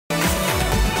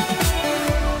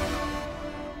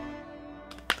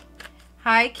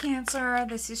Hi Cancer,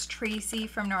 this is Tracy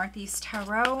from Northeast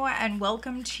Tarot and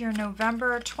welcome to your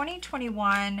November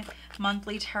 2021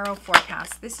 monthly tarot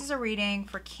forecast. This is a reading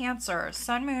for Cancer,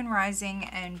 Sun, Moon, Rising,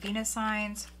 and Venus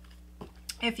signs.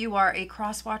 If you are a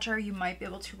cross watcher, you might be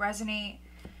able to resonate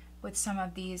with some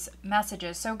of these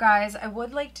messages. So guys, I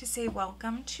would like to say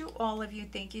welcome to all of you.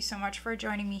 Thank you so much for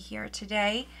joining me here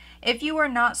today. If you are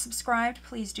not subscribed,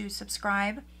 please do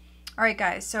subscribe. All right,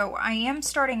 guys, so I am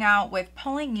starting out with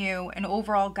pulling you an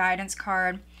overall guidance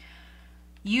card.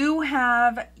 You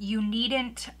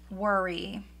needn't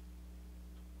worry.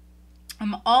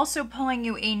 I'm also pulling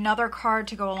you another card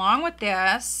to go along with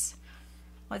this.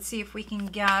 Let's see if we can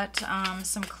get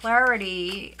some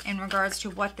clarity in regards to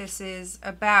what this is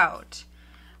about.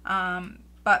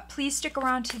 But please stick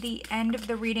around to the end of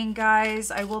the reading,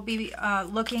 guys. I will be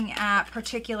looking at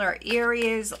particular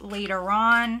areas later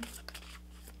on.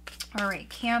 All right,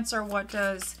 Cancer, what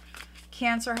does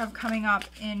Cancer have coming up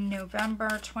in November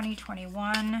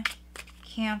 2021?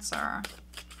 Cancer.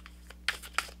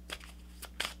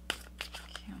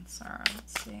 Cancer,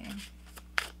 let's see.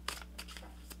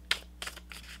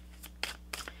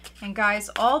 And guys,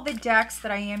 all the decks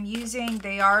that I am using,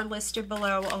 they are listed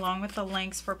below along with the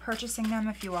links for purchasing them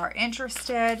if you are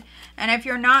interested. And if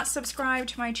you're not subscribed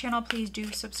to my channel, please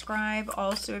do subscribe.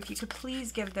 Also, if you could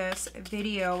please give this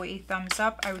video a thumbs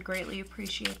up, I would greatly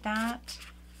appreciate that.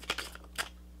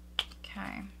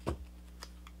 Okay.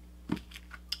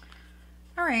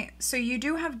 All right, so you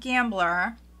do have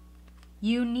Gambler.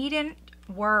 You needn't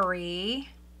worry.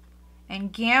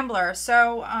 And Gambler.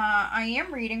 So I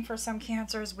am reading for some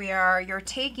Cancers where you're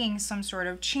taking some sort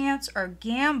of chance or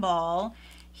gamble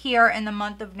here in the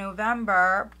month of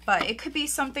November, but it could be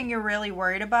something you're really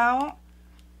worried about.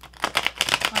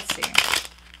 Let's see.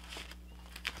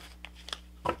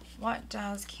 What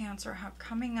does Cancer have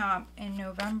coming up in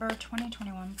November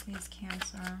 2021, please,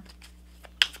 Cancer?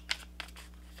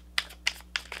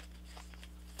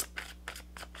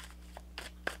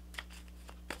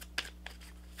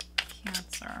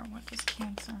 What does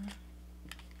Cancer?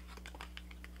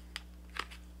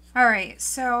 All right,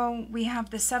 so we have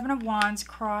the Seven of Wands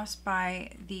crossed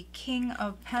by the King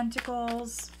of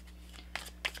Pentacles.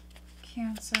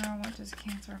 Cancer, what does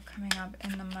Cancer have coming up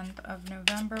in the month of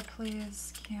November,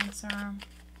 please, Cancer?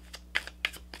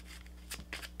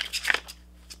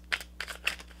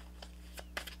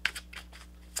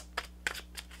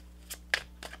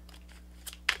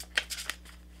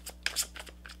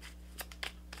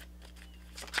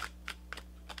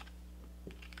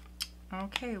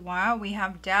 Okay, wow, we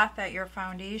have death at your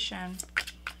foundation.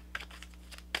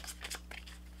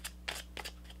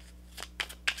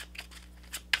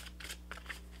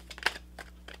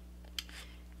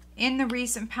 In the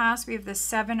recent past, we have the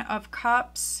Seven of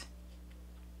Cups.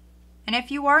 And if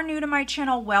you are new to my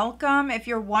channel, welcome. If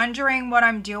you're wondering what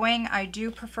I'm doing, I do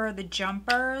prefer the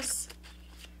jumpers.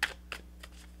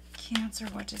 Cancer,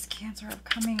 what does Cancer have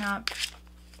coming up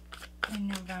in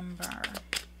November?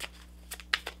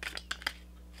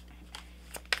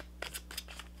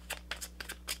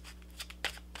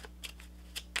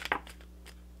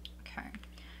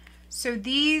 So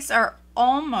these are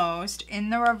almost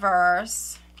in the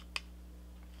reverse,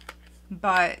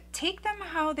 but take them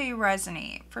how they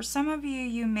resonate. For some of you,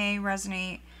 you may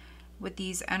resonate with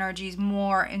these energies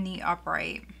more in the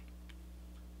upright.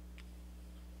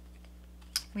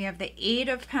 We have the Eight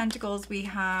of Pentacles. We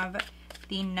have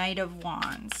the Knight of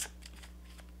Wands.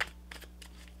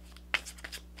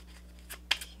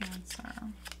 Cancer.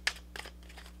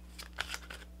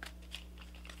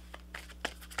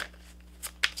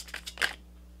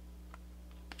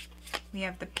 We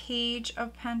have the Page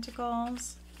of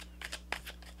Pentacles.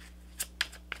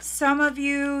 Some of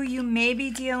you, you may be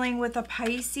dealing with a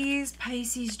Pisces.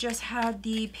 Pisces just had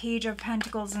the Page of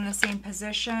Pentacles in the same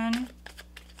position.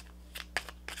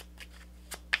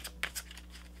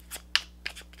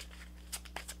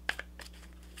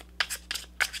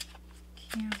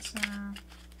 Cancer.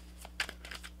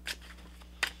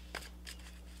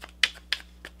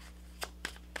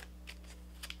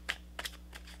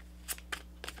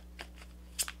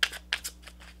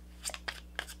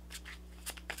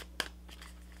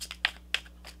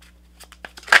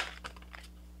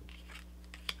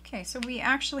 Okay, so we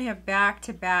actually have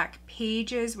back-to-back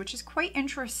pages, which is quite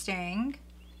interesting.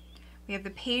 We have the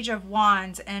Page of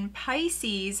Wands, and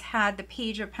Pisces had the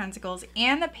Page of Pentacles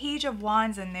and the Page of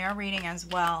Wands in their reading as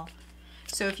well.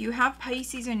 So if you have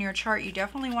Pisces in your chart, you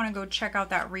definitely want to go check out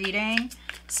that reading.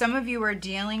 Some of you are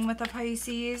dealing with a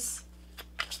Pisces.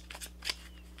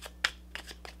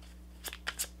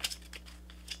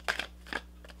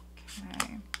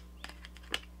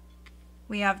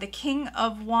 We have the King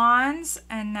of Wands,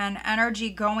 and then energy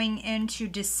going into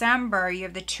December. You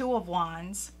have the Two of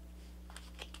Wands.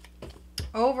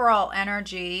 Overall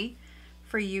energy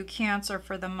for you, Cancer,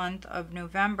 for the month of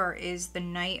November is the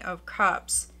Knight of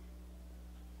Cups.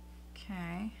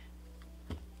 Okay.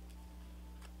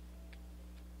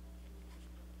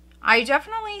 I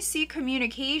definitely see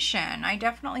communication. I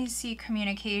definitely see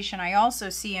communication. I also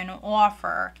see an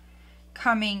offer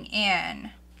coming in.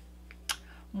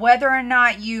 Whether or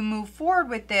not you move forward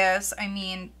with this, I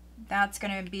mean, that's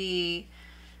going to be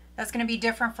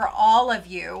different for all of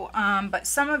you. But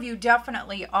some of you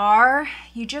definitely are.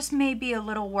 You just may be a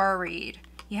little worried.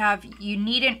 You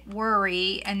needn't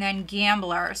worry, and then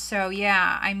gambler. So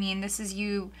yeah, I mean, this is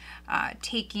you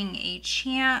taking a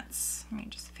chance. Let me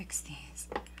just fix these.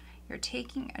 You're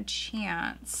taking a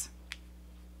chance.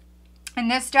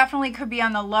 And this definitely could be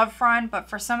on the love front, but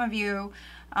for some of you,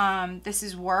 this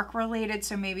is work related.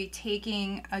 So maybe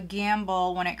taking a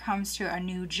gamble when it comes to a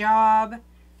new job.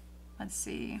 Let's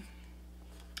see.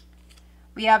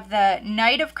 We have the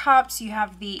Knight of Cups. You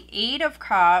have the Eight of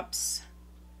Cups.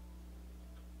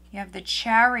 You have the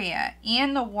Chariot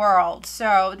and the World.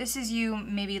 So this is you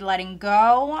maybe letting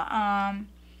go.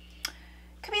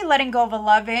 Could be letting go of a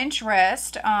love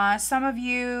interest. Some of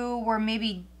you were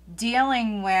maybe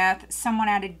dealing with someone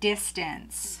at a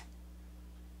distance.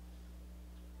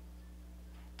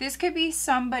 This could be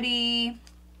somebody,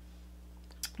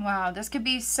 wow, this could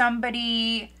be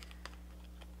somebody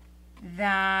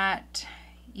that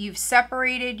you've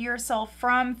separated yourself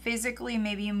from physically.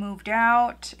 Maybe you moved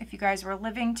out if you guys were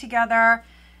living together.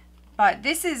 But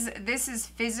this is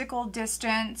physical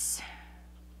distance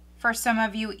for some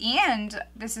of you, and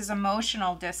this is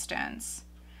emotional distance.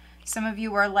 Some of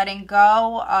you are letting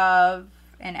go of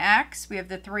an ex. We have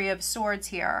the Three of Swords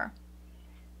here.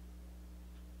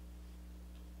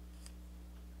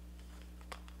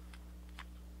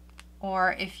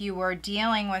 Or if you were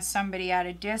dealing with somebody at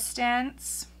a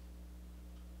distance,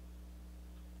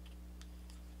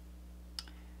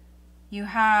 you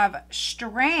have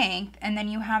Strength, and then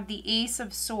you have the Ace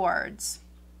of Swords.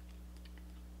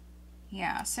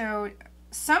 Yeah, so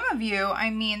some of you,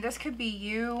 I mean, this could be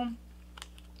you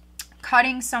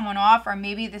cutting someone off, or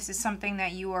maybe this is something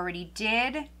that you already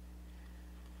did.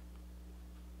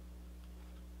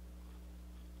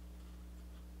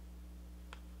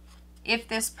 If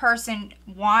this person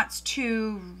wants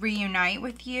to reunite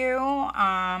with you,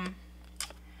 I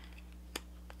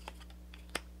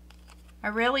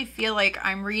really feel like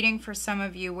I'm reading for some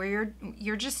of you where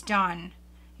you're just done.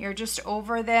 You're just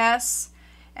over this.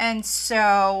 And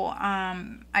so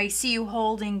I see you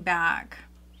holding back.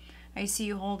 I see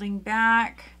you holding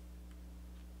back.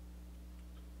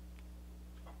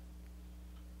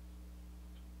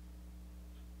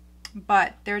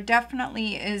 But there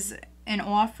definitely is an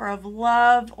offer of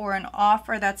love, or an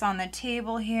offer that's on the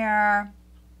table here.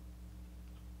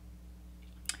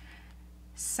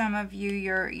 Some of you,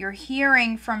 you're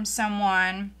hearing from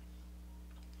someone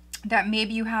that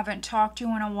maybe you haven't talked to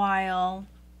in a while.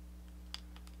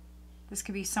 This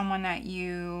could be someone that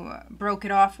you broke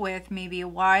it off with maybe a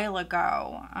while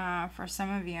ago, for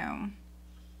some of you.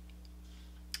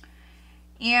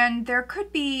 And there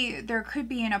could be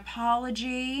an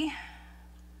apology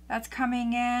that's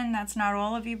coming in. That's not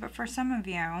all of you, but for some of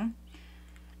you.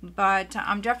 But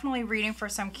I'm definitely reading for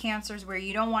some Cancers where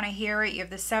you don't want to hear it. You have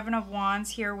the Seven of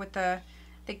Wands here with the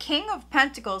King of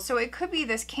Pentacles. So it could be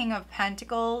this King of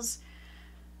Pentacles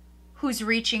who's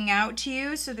reaching out to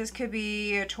you. So this could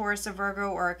be a Taurus, a Virgo,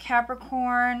 or a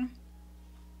Capricorn.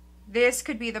 This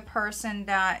could be the person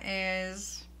that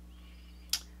is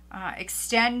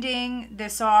extending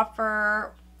this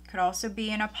offer. Could also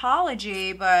be an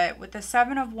apology, but with the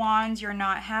Seven of Wands, you're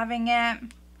not having it.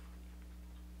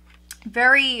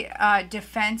 Very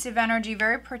defensive energy,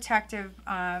 very protective,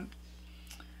 but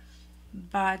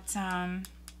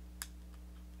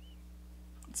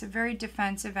it's a very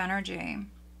defensive energy.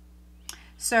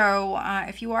 So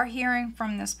if you are hearing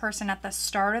from this person at the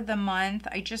start of the month,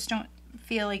 I just don't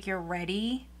feel like you're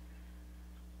ready.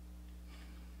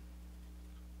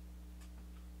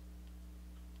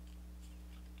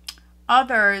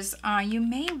 Others, you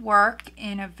may work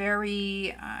in a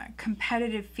very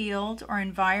competitive field or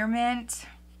environment.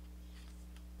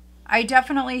 I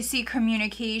definitely see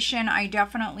communication. I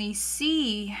definitely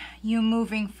see you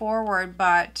moving forward,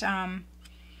 but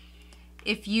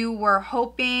if you were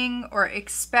hoping or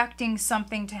expecting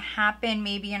something to happen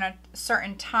maybe in a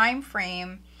certain time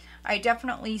frame, I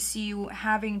definitely see you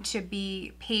having to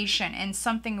be patient and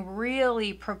something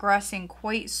really progressing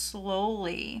quite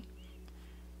slowly.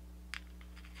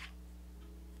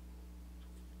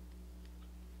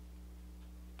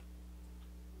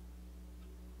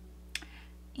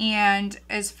 And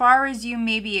as far as you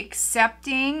maybe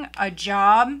accepting a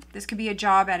job, this could be a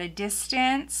job at a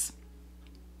distance.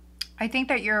 I think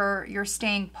that you're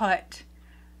staying put.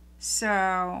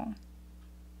 So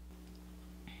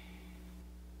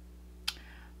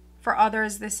for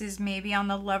others, this is maybe on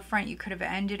the love front. You could have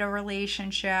ended a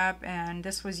relationship, and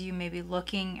this was you maybe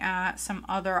looking at some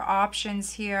other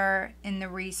options here in the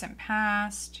recent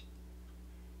past.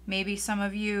 Maybe some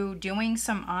of you doing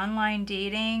some online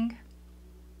dating.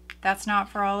 That's not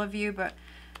for all of you, but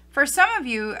for some of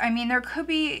you, I mean, there could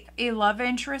be a love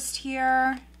interest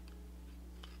here,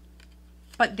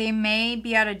 but they may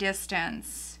be at a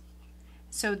distance.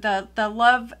 So the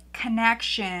love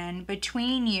connection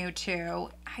between you two,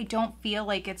 I don't feel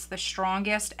like it's the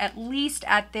strongest, at least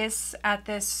at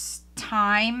this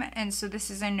time. And so this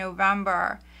is in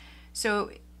November. So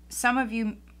some of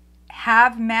you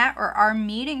have met or are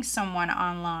meeting someone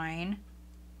online.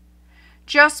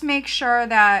 Just make sure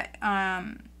that,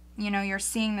 you know, you're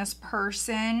seeing this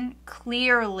person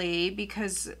clearly,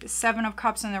 because Seven of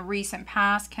Cups in the recent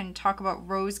past can talk about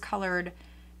rose-colored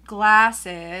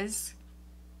glasses.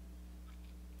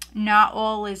 Not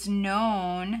all is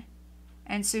known.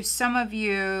 And so some of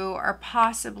you are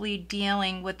possibly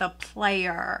dealing with a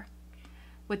player,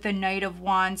 with the Knight of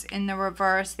Wands in the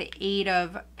reverse, the Eight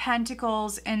of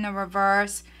Pentacles in the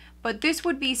reverse. But this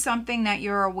would be something that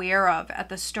you're aware of at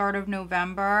the start of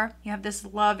November. You have this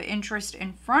love interest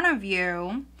in front of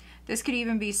you. This could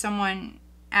even be someone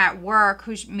at work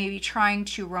who's maybe trying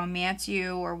to romance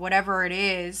you or whatever it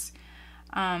is.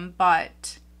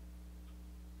 But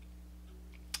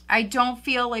I don't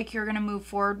feel like you're going to move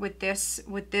forward with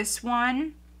this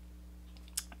one.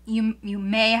 You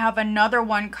may have another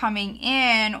one coming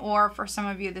in, or for some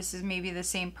of you, this is maybe the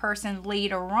same person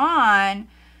later on,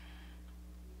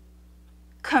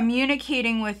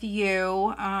 communicating with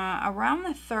you around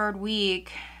the third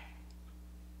week,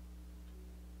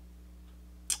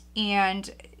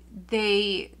 and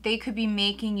they could be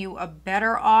making you a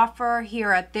better offer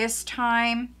here at this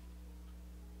time,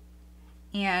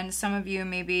 and some of you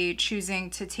may be choosing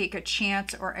to take a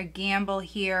chance or a gamble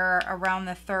here around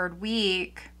the third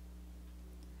week.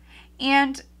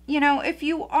 And you know, if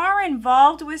you are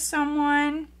involved with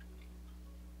someone,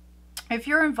 if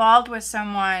you're involved with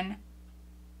someone,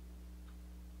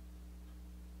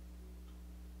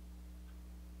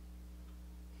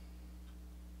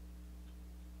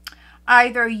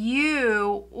 either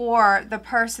you or the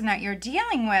person that you're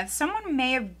dealing with, someone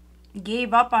may have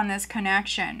gave up on this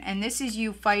connection, and this is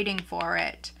you fighting for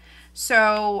it.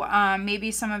 So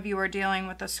maybe some of you are dealing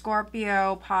with a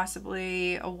Scorpio,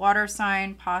 possibly a water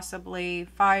sign, possibly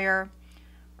fire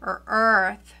or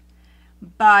earth.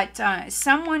 But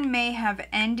someone may have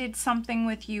ended something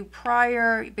with you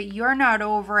prior, but you're not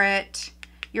over it.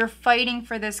 You're fighting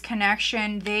for this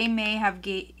connection. They may have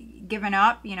given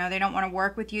up. You know, they don't want to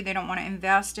work with you. They don't want to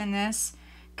invest in this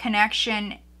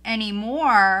connection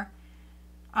anymore.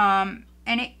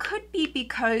 And it could be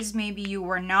because maybe you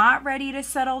were not ready to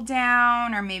settle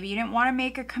down, or maybe you didn't want to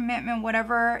make a commitment,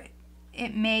 whatever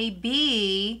it may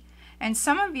be. And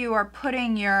some of you are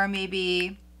putting your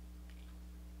maybe,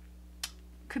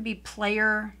 could be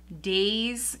player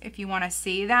days, if you want to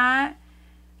say that,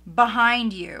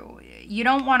 behind you. You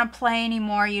don't want to play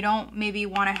anymore. You don't maybe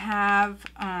want to have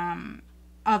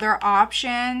other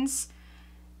options.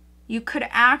 You could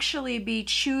actually be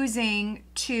choosing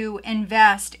to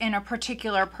invest in a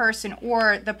particular person,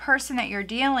 or the person that you're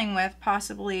dealing with,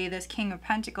 possibly this King of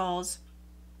Pentacles.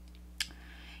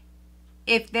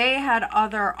 If they had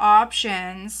other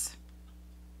options,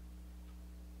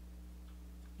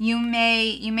 you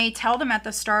may tell them at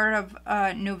the start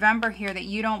of November here that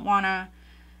you don't want to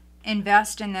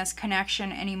invest in this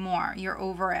connection anymore. You're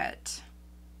over it.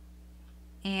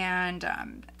 And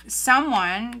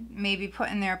someone may be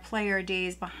putting their player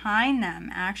days behind them,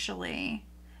 actually.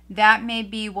 That may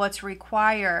be what's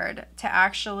required to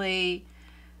actually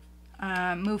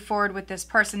move forward with this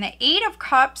person. The Eight of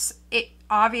Cups, it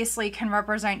obviously can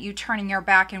represent you turning your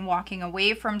back and walking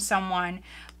away from someone.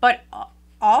 But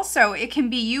also, it can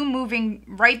be you moving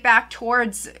right back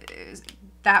towards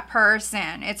that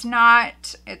person. It's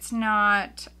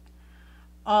not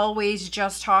always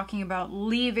just talking about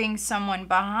leaving someone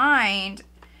behind.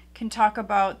 Can talk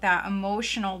about that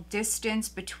emotional distance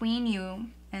between you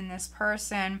and this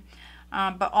person,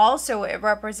 but also it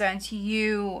represents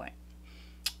you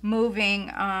moving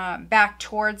back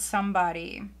towards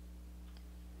somebody.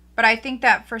 But I think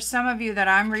that for some of you that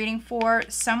I'm reading for,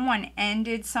 someone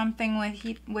ended something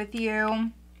with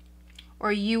you,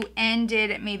 or you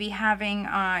ended maybe having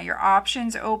your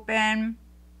options open.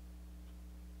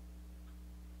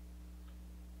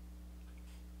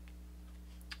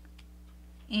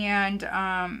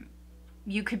 And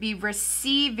you could be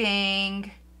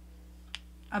receiving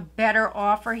a better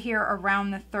offer here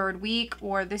around the 3rd week,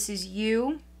 or this is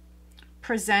you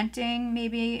presenting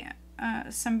maybe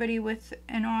somebody with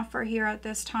an offer here at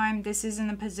this time. This is in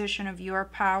the position of your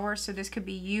power, so this could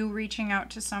be you reaching out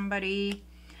to somebody.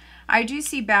 I do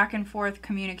see back and forth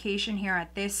communication here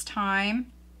at this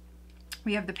time.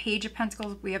 We have the Page of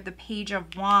Pentacles, we have the Page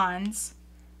of Wands.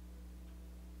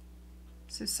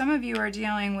 So some of you are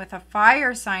dealing with a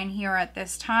fire sign here at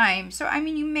this time. So, I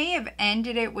mean, you may have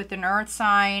ended it with an earth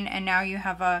sign and now you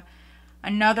have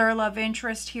another love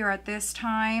interest here at this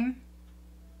time.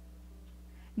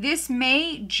 This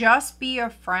may just be a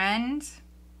friend,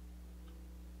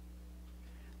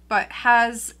 but it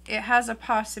has a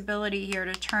possibility here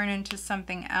to turn into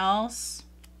something else.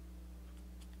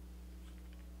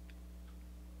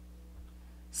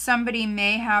 Somebody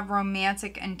may have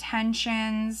romantic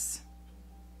intentions.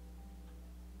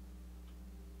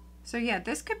 So yeah,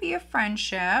 this could be a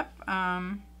friendship.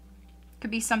 Could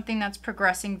be something that's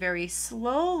progressing very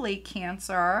slowly,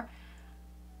 Cancer.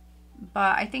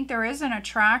 But I think there is an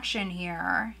attraction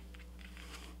here.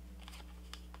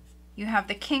 You have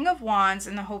the King of Wands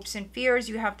and the hopes and fears.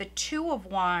 You have the Two of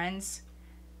Wands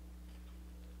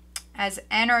as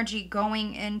energy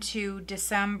going into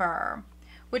December,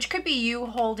 which could be you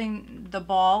holding the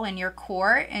ball in your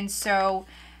court. And so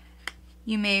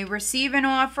you may receive an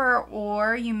offer,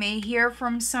 or you may hear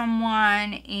from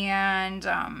someone, and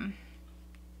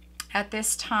at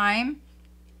this time,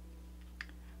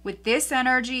 with this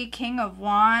energy, King of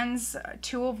Wands,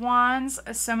 Two of Wands,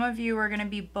 some of you are going to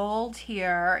be bold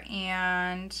here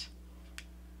and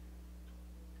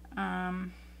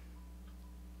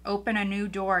open a new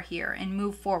door here and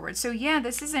move forward. So yeah,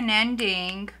 this is an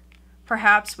ending,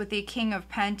 perhaps with the King of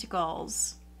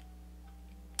Pentacles.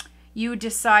 You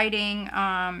deciding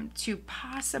to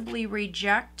possibly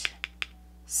reject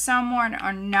someone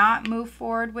or not move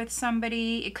forward with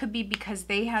somebody. It could be because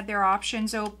they had their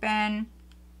options open,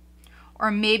 or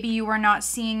maybe you were not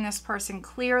seeing this person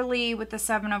clearly with the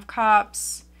Seven of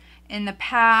Cups in the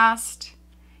past.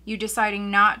 You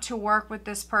deciding not to work with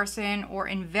this person or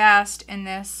invest in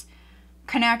this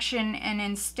connection, and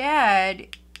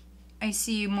instead I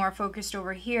see you more focused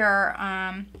over here,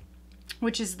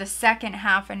 which is the second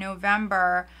half of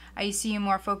November. I see you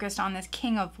more focused on this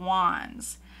King of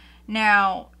Wands.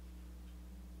 Now,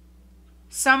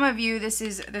 some of you, this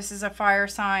is a fire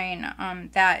sign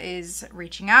that is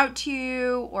reaching out to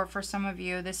you, or for some of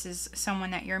you, this is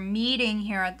someone that you're meeting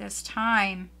here at this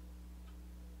time.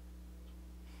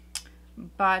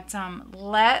 But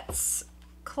let's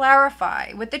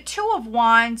clarify. With the Two of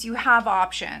Wands, you have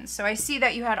options. So I see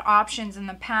that you had options in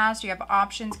the past. You have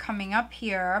options coming up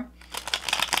here.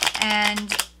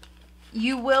 And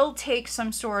you will take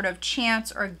some sort of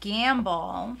chance or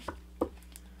gamble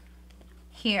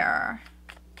here.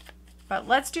 But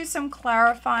let's do some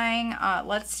clarifying.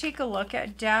 Let's take a look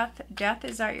at death. Death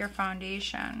is at your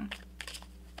foundation,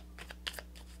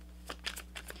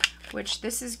 which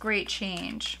this is great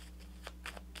change.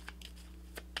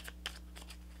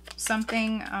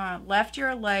 Something left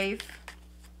your life.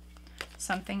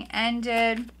 Something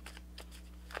ended.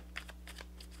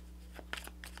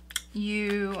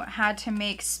 You had to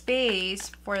make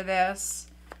space for this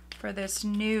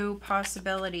new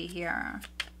possibility here.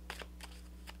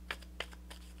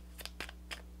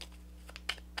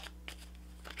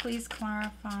 Please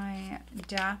clarify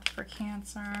death for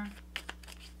Cancer.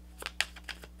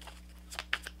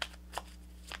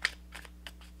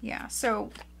 Yeah,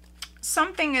 so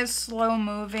something is slow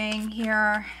moving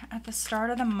here at the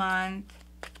start of the month.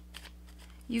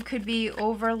 You could be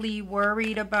overly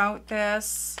worried about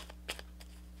this.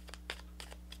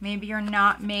 Maybe you're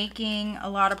not making a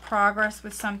lot of progress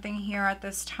with something here at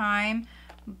this time.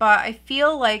 But I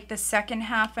feel like the second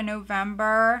half of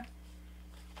November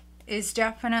is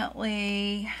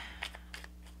definitely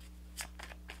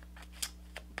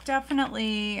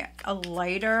a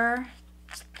lighter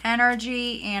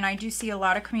energy, and I do see a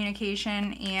lot of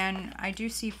communication, and I do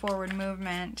see forward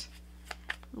movement.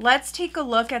 Let's take a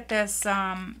look at this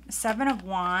Seven of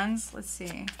Wands. Let's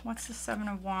see. What's the Seven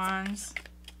of Wands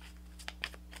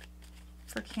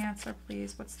for Cancer,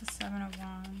 please? What's the Seven of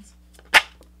Wands?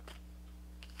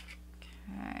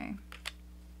 Okay.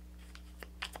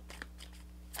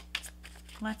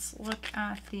 Let's look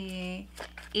at the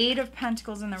Eight of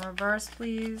Pentacles in the reverse,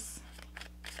 please.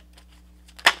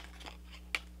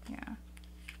 Yeah.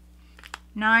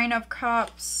 Nine of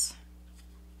Cups.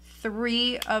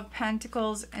 Three of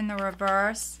Pentacles in the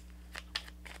reverse.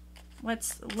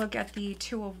 Let's look at the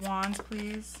Two of Wands,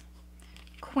 please.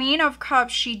 Queen of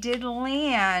Cups, she did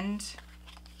land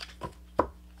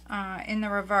in the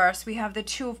reverse. We have the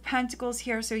Two of Pentacles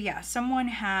here. So yeah, someone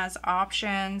has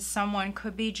options. Someone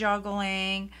could be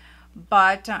juggling.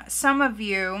 But some of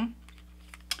you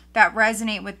that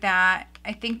resonate with that,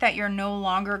 I think that you're no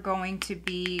longer going to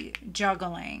be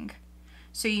juggling.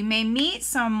 So you may meet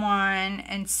someone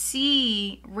and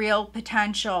see real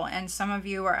potential, and some of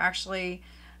you are actually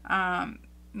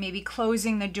maybe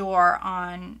closing the door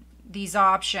on these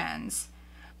options.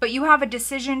 But you have a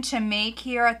decision to make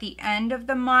here at the end of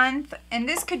the month, and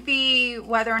this could be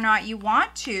whether or not you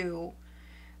want to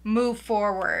move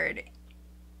forward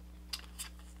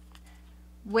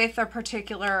with a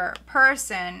particular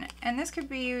person. And this could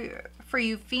be for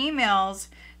you females.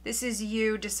 This is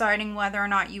you deciding whether or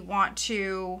not you want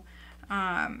to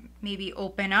maybe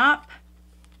open up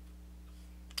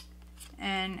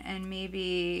and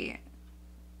maybe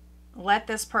let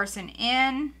this person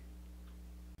in.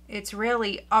 It's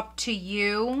really up to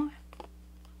you.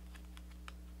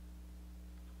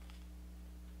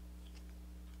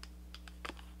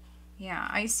 Yeah,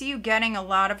 I see you getting a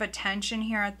lot of attention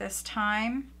here at this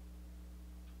time.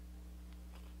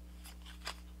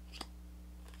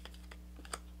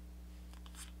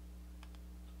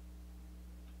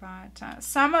 But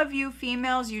some of you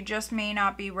females, you just may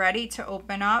not be ready to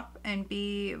open up and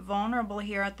be vulnerable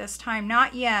here at this time.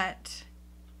 Not yet.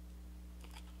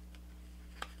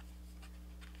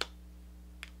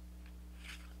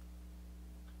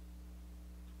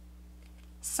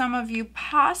 Some of you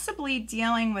possibly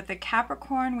dealing with a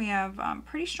Capricorn. We have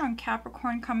pretty strong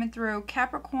Capricorn coming through.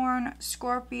 Capricorn,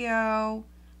 Scorpio,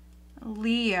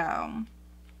 Leo.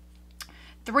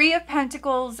 Three of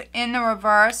Pentacles in the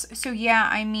reverse. So yeah,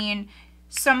 I mean,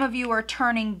 some of you are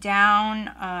turning down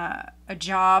a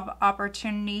job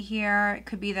opportunity here. It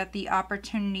could be that the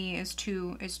opportunity is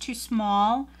too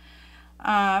small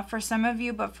for some of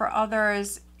you, but for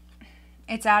others,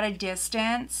 it's at a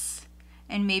distance.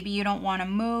 And maybe you don't want to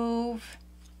move.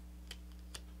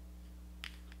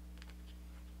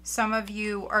 Some of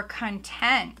you are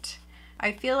content.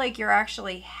 I feel like you're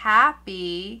actually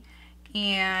happy,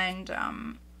 and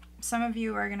some of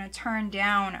you are going to turn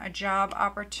down a job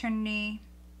opportunity.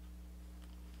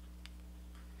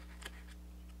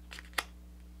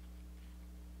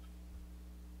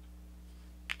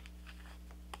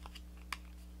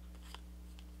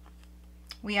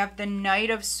 We have the Knight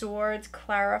of Swords,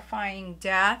 clarifying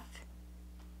death.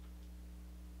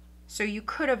 So you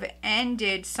could have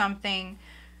ended something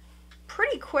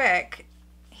pretty quick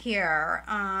here.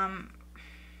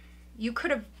 You could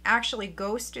have actually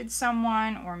ghosted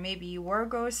someone, or maybe you were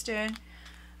ghosted.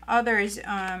 Others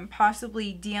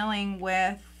possibly dealing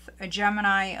with a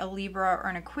Gemini, a Libra, or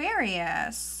an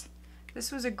Aquarius.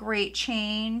 This was a great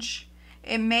change.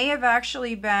 It may have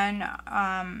actually been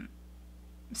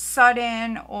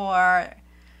sudden, or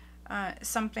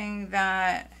something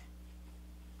that,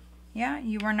 yeah,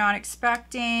 you were not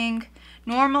expecting.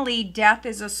 Normally death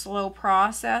is a slow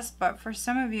process, but for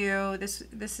some of you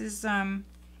this is a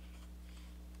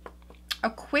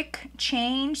quick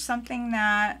change, something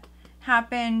that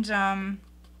happened a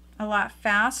lot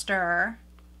faster.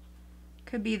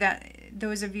 Could be that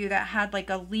those of you that had like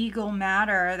a legal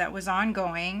matter that was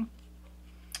ongoing,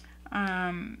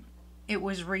 it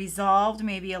was resolved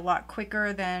maybe a lot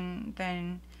quicker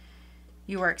than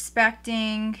you were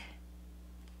expecting.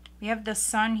 We have the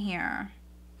Sun here,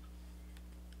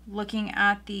 looking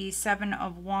at the Seven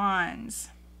of Wands.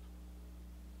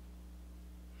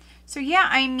 So yeah,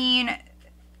 I mean,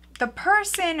 the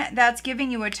person that's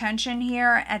giving you attention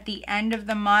here at the end of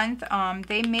the month,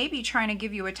 they may be trying to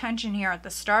give you attention here at the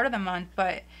start of the month,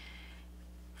 but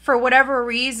for whatever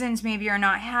reasons, maybe you're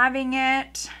not having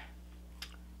it.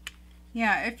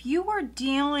 Yeah, if you were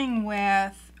dealing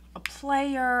with a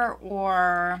player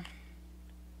or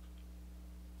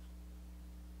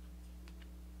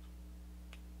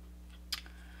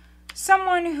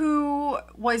someone who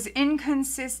was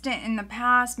inconsistent in the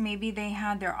past, maybe they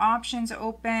had their options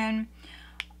open.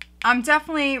 I'm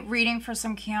definitely reading for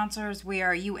some Cancers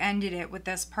where you ended it with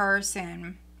this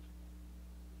person.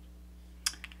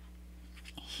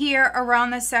 Here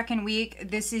around the second week,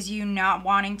 this is you not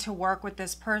wanting to work with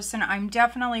this person. I'm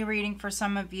definitely reading for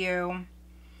some of you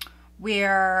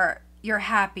where you're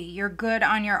happy, you're good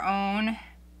on your own.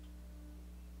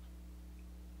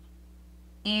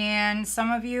 And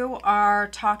some of you are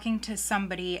talking to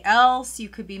somebody else. You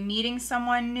could be meeting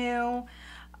someone new.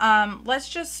 Let's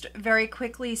just very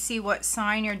quickly see what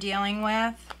sign you're dealing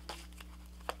with.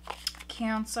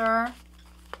 Cancer.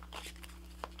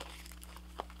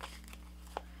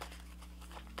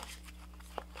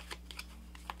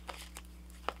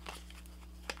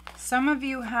 some of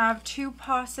you have two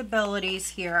possibilities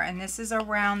here, and this is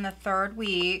around the 3rd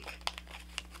week.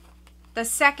 The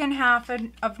second half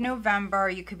of November,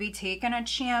 you could be taking a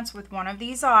chance with one of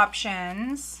these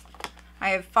options. I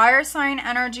have fire sign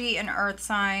energy and earth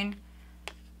sign,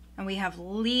 and we have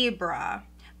Libra.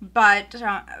 But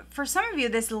for some of you,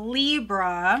 this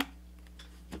Libra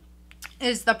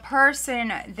is the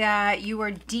person that you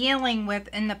were dealing with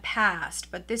in the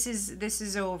past, but this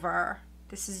is over.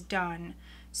 This is done.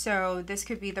 So this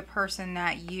could be the person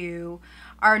that you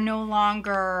are no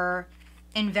longer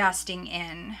investing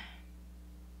in.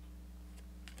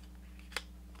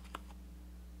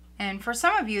 And for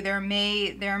some of you, there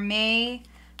may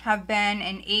have been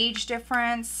an age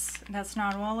difference. That's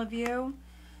not all of you.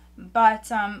 But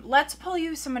let's pull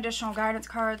you some additional guidance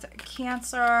cards.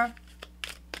 Cancer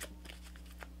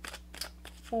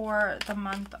for the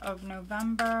month of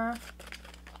November.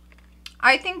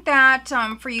 I think that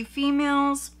for you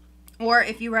females, or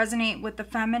if you resonate with the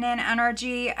feminine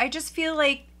energy, I just feel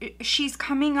like she's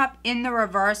coming up in the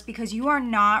reverse because you are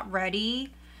not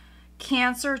ready,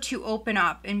 Cancer, to open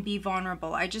up and be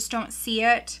vulnerable. I just don't see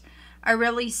it. I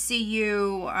really see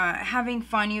you having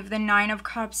fun. You have the 9 of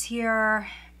Cups here,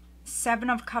 7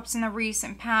 of Cups in the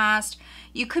recent past.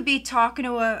 You could be talking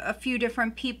to a few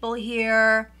different people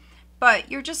here, but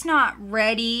you're just not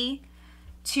ready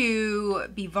to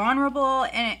be vulnerable.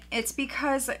 And it's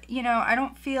because, you know, I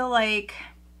don't feel like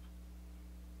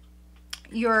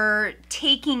you're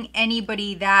taking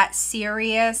anybody that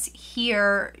serious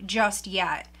here just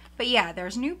yet. But yeah,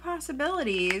 there's new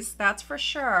possibilities, that's for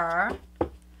sure.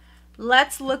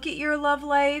 Let's look at your love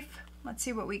life. Let's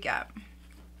see what we get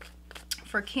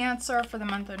for Cancer for the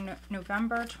month of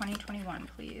November 2021,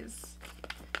 please.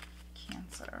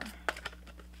 Cancer.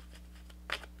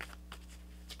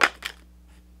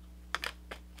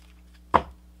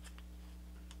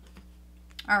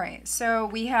 All right, so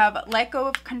we have let go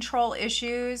of control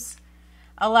issues.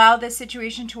 Allow this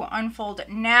situation to unfold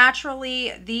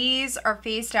naturally. These are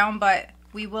face down, but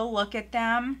we will look at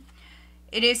them.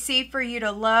 It is safe for you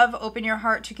to love. Open your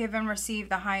heart to give and receive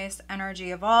the highest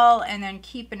energy of all. And then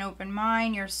keep an open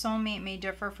mind. Your soulmate may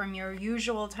differ from your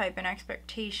usual type and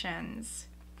expectations.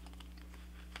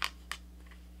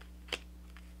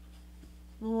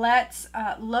 Let's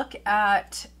look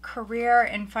at career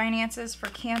and finances for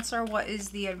Cancer. What is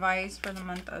the advice for the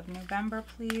month of November,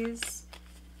 please?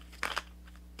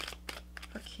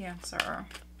 For Cancer.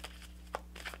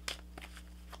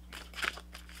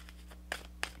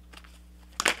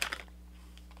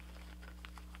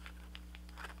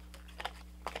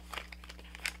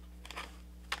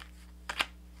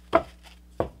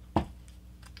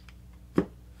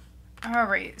 All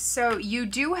right, so you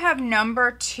do have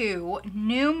number 2,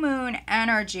 new moon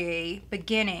energy,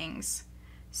 beginnings.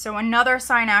 So another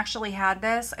sign actually had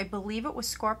this. I believe it was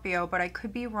Scorpio, but I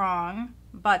could be wrong.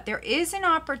 But there is an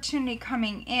opportunity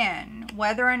coming in.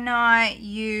 Whether or not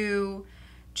you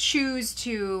choose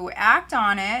to act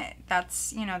on it,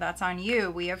 that's, you know, that's on you.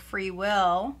 We have free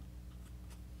will.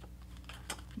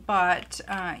 But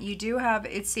you do have,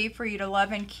 it's safe for you to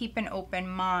love and keep an open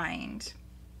mind.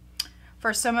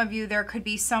 For some of you, there could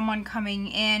be someone coming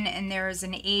in and there is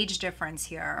an age difference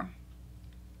here.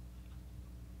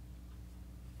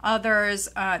 Others,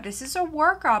 this is a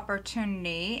work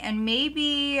opportunity, and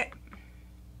maybe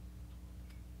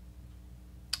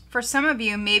for some of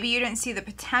you, maybe you didn't see the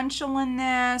potential in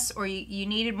this, or you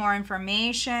needed more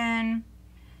information.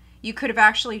 You could have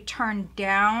actually turned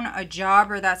down a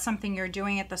job, or that's something you're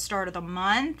doing at the start of the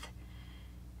month,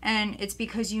 and it's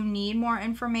because you need more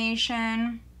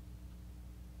information.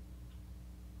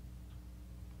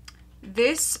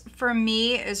 This, for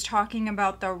me, is talking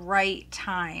about the right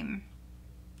time.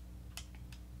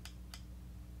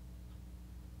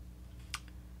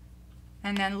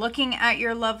 And then looking at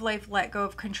your love life, let go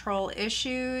of control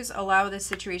issues. Allow the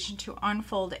situation to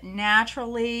unfold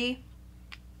naturally.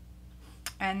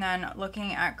 And then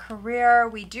looking at career,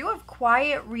 we do have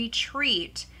quiet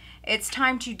retreat. It's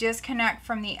time to disconnect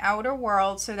from the outer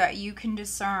world so that you can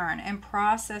discern and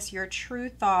process your true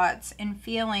thoughts and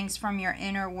feelings from your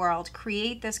inner world.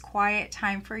 Create this quiet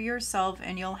time for yourself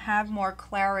and you'll have more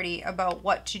clarity about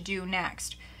what to do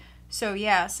next. So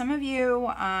yeah, some of you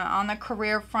on the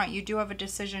career front, you do have a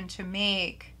decision to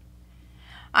make.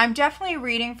 I'm definitely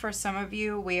reading for some of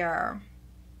you where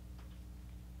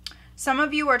some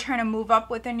of you are trying to move up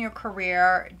within your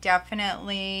career,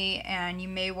 definitely, and you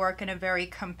may work in a very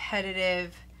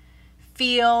competitive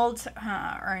field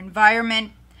or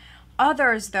environment.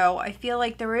 Others, though, I feel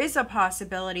like there is a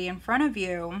possibility in front of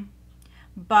you,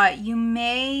 but you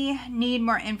may need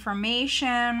more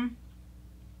information.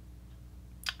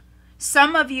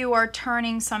 Some of you are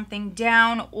turning something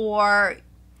down, or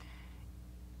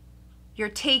you're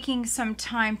taking some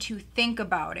time to think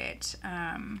about it,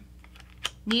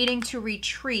 needing to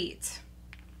retreat.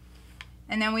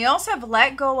 And then we also have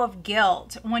let go of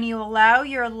guilt. When you allow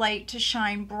your light to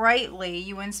shine brightly,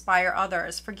 you inspire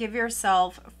others. Forgive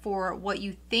yourself for what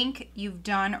you think you've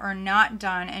done or not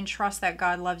done, and trust that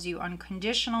God loves you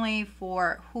unconditionally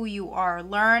for who you are.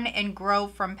 Learn and grow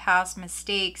from past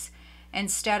mistakes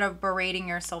instead of berating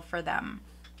yourself for them.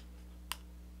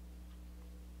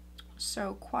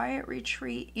 So quiet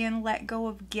retreat and let go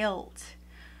of guilt.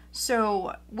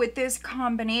 So with this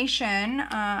combination,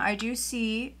 I do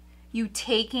see you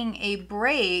taking a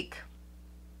break,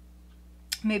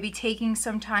 maybe taking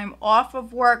some time off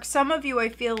of work. Some of you, I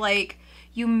feel like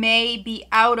you may be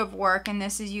out of work, and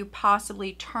this is you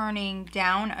possibly turning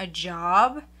down a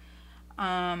job.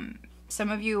 Some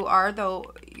of you are,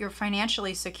 though, you're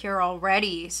financially secure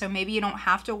already, so maybe you don't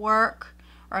have to work,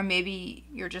 or maybe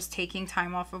you're just taking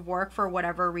time off of work for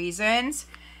whatever reasons.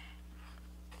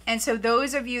 And so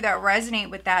those of you that resonate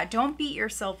with that, don't beat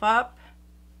yourself up.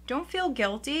 Don't feel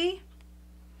guilty,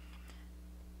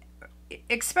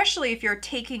 especially if you're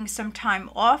taking some time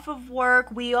off of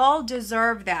work. We all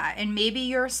deserve that. And maybe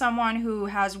you're someone who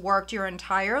has worked your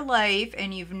entire life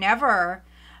and you've never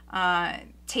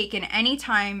taken any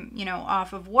time,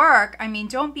 off of work. I mean,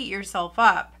 don't beat yourself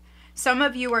up. Some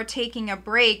of you are taking a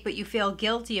break, but you feel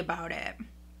guilty about it.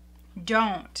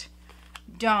 Don't.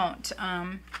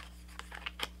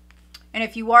 And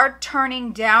if you are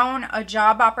turning down a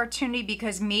job opportunity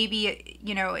because maybe,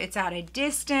 it's at a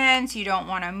distance, you don't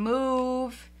want to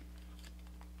move,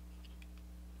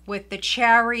 with the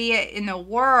Chariot in the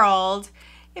world,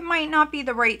 it might not be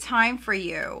the right time for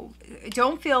you.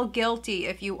 Don't feel guilty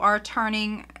if you are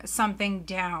turning something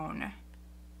down.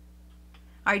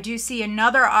 I do see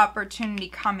another opportunity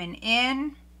coming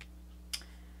in.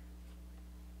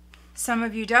 Some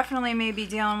of you definitely may be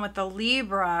dealing with the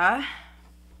Libra.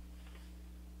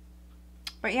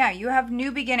 But yeah, you have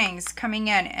new beginnings coming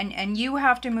in, and you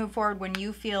have to move forward when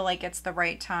you feel like it's the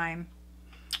right time.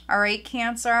 All right,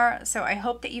 Cancer. So I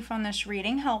hope that you found this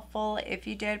reading helpful. If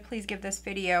you did, please give this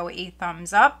video a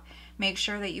thumbs up. Make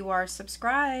sure that you are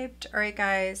subscribed. All right,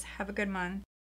 guys, have a good month.